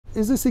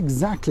is this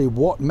exactly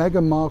what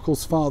Meghan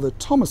Markle's father,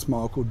 Thomas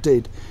Markle,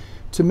 did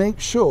to make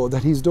sure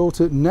that his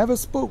daughter never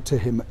spoke to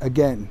him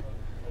again?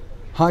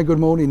 Hi, good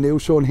morning, Neil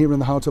Sean here in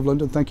the heart of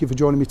London. Thank you for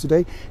joining me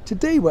today.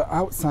 Today we're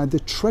outside the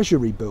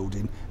Treasury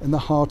building in the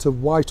heart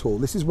of Whitehall.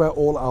 This is where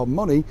all our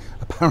money,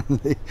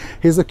 apparently,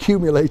 is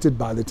accumulated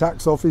by the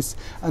tax office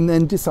and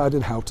then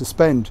decided how to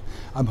spend.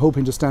 I'm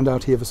hoping to stand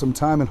out here for some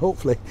time and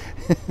hopefully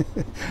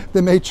they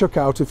may chuck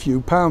out a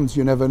few pounds.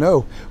 You never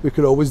know. We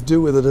could always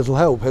do with a little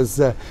help. As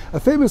a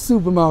famous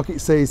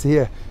supermarket says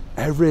here,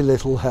 every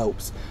little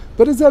helps.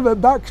 But as ever,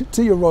 back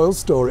to your royal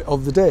story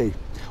of the day.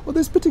 Well,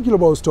 this particular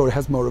royal story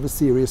has more of a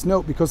serious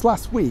note because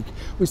last week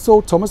we saw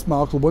Thomas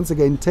Markle once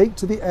again take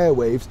to the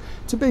airwaves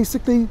to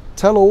basically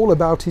tell all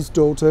about his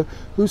daughter,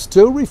 who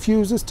still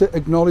refuses to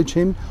acknowledge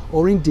him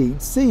or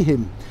indeed see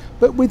him.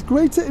 But with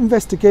greater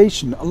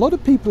investigation, a lot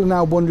of people are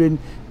now wondering,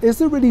 is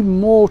there really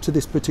more to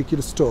this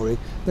particular story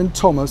than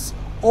Thomas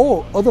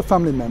or other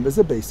family members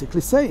are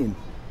basically saying?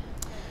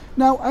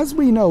 Now, as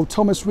we know,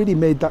 Thomas really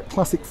made that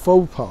classic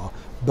faux pas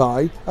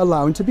by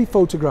allowing to be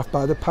photographed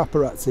by the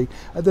paparazzi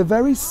at the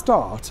very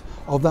start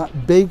of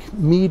that big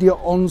media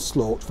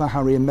onslaught for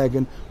Harry and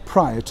Meghan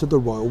prior to the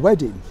royal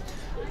wedding.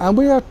 And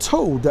we are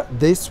told that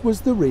this was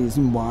the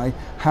reason why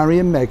Harry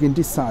and Meghan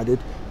decided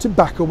to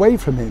back away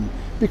from him,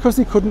 because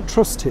they couldn't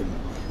trust him.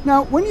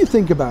 Now, when you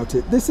think about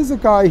it, this is a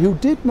guy who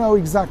did know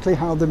exactly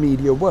how the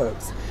media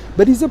works,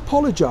 but he's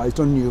apologised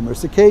on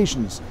numerous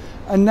occasions.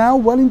 And now,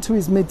 well into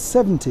his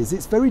mid-70s,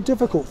 it's very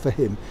difficult for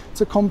him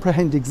to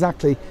comprehend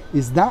exactly,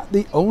 is that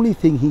the only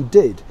thing he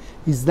did?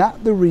 Is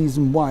that the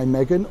reason why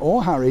Meghan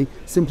or Harry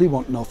simply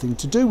want nothing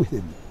to do with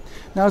him?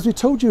 Now, as we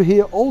told you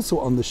here also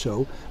on the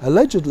show,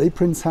 allegedly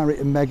Prince Harry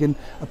and Meghan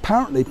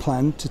apparently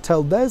plan to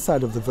tell their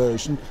side of the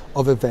version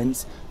of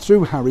events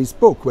through Harry's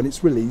book when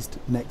it's released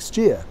next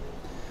year.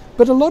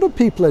 But a lot of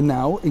people are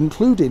now,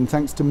 including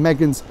thanks to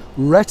Meghan's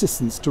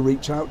reticence to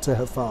reach out to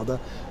her father,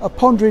 are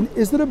pondering,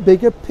 is there a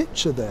bigger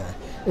picture there?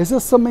 Is there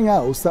something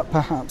else that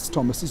perhaps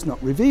Thomas is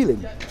not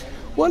revealing?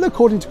 Well,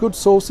 according to good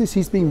sources,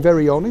 he's been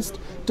very honest,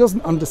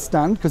 doesn't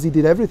understand because he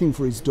did everything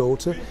for his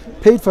daughter,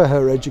 paid for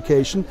her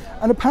education,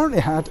 and apparently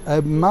had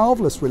a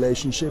marvellous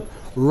relationship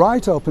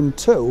right up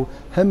until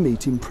her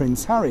meeting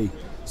Prince Harry.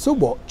 So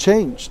what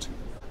changed?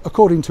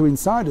 According to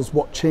insiders,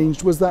 what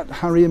changed was that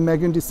Harry and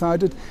Meghan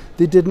decided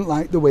they didn't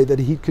like the way that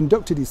he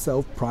conducted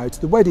himself prior to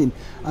the wedding,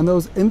 and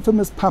those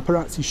infamous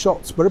paparazzi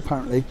shots were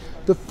apparently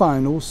the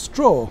final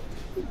straw.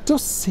 It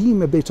does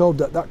seem a bit odd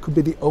that that could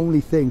be the only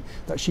thing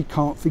that she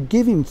can't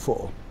forgive him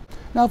for.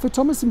 Now, for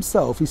Thomas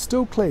himself, he's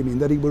still claiming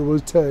that he will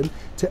return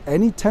to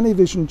any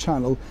television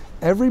channel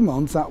every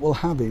month that will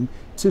have him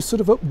to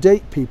sort of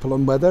update people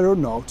on whether or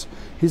not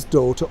his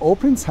daughter or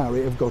Prince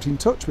Harry have got in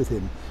touch with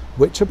him,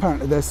 which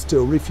apparently they're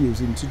still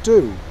refusing to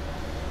do.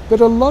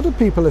 But a lot of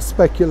people are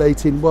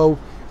speculating, well,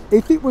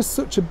 if it was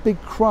such a big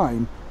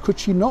crime, could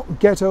she not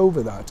get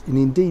over that? And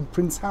indeed,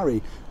 Prince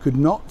Harry could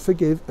not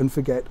forgive and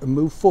forget and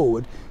move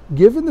forward,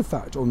 given the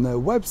fact on their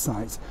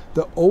websites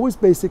they're always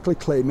basically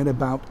claiming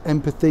about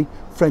empathy,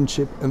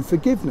 friendship and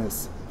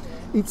forgiveness.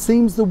 It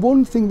seems the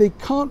one thing they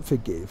can't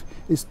forgive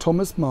is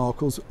Thomas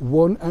Markle's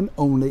one and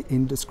only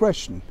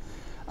indiscretion.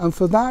 And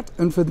for that,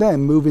 and for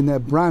them moving their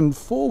brand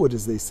forward,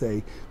 as they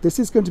say, this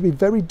is going to be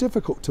very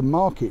difficult to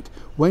market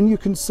when you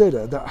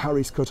consider that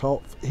Harry's cut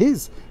off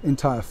his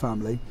entire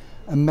family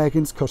and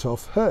Meghan's cut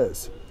off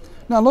hers.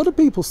 Now, a lot of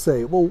people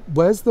say, well,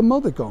 where's the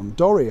mother gone,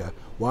 Doria?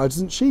 Why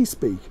doesn't she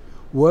speak?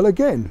 Well,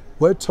 again,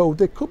 we're told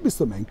there could be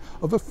something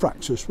of a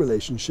fractious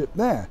relationship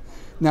there.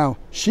 Now,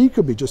 she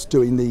could be just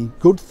doing the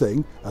good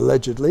thing,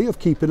 allegedly, of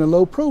keeping a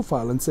low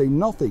profile and saying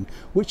nothing,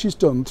 which is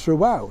done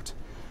throughout.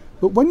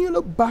 But when you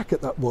look back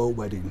at that royal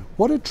wedding,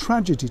 what a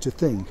tragedy to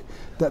think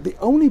that the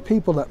only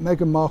people that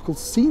Meghan Markle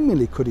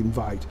seemingly could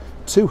invite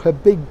to her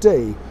big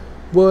day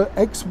were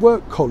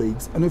ex-work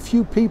colleagues and a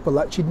few people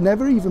that she'd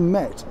never even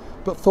met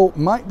but thought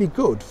might be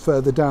good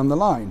further down the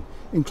line,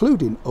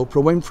 including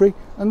Oprah Winfrey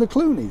and the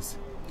Clooneys.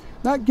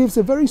 That gives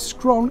a very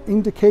strong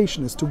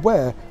indication as to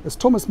where, as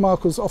Thomas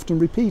Markle's often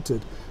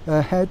repeated,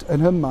 her head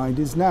and her mind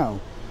is now.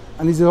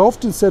 And as he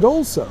often said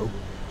also,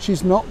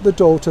 she's not the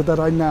daughter that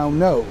I now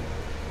know.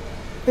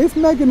 If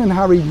Meghan and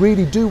Harry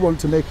really do want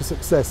to make a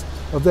success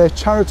of their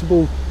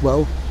charitable,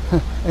 well,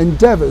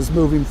 endeavours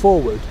moving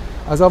forward,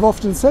 as I've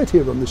often said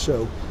here on the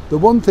show, the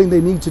one thing they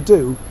need to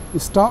do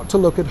is start to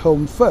look at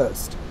home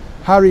first.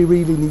 Harry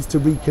really needs to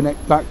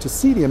reconnect back to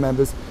senior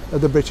members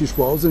of the British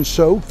Royals and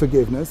show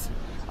forgiveness.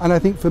 And I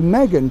think for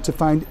Meghan to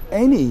find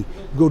any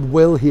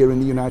goodwill here in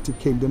the United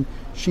Kingdom,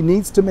 she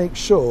needs to make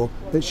sure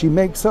that she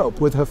makes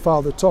up with her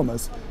father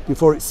Thomas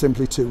before it's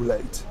simply too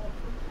late.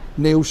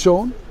 Neil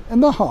Sean in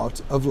the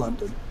heart of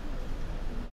London.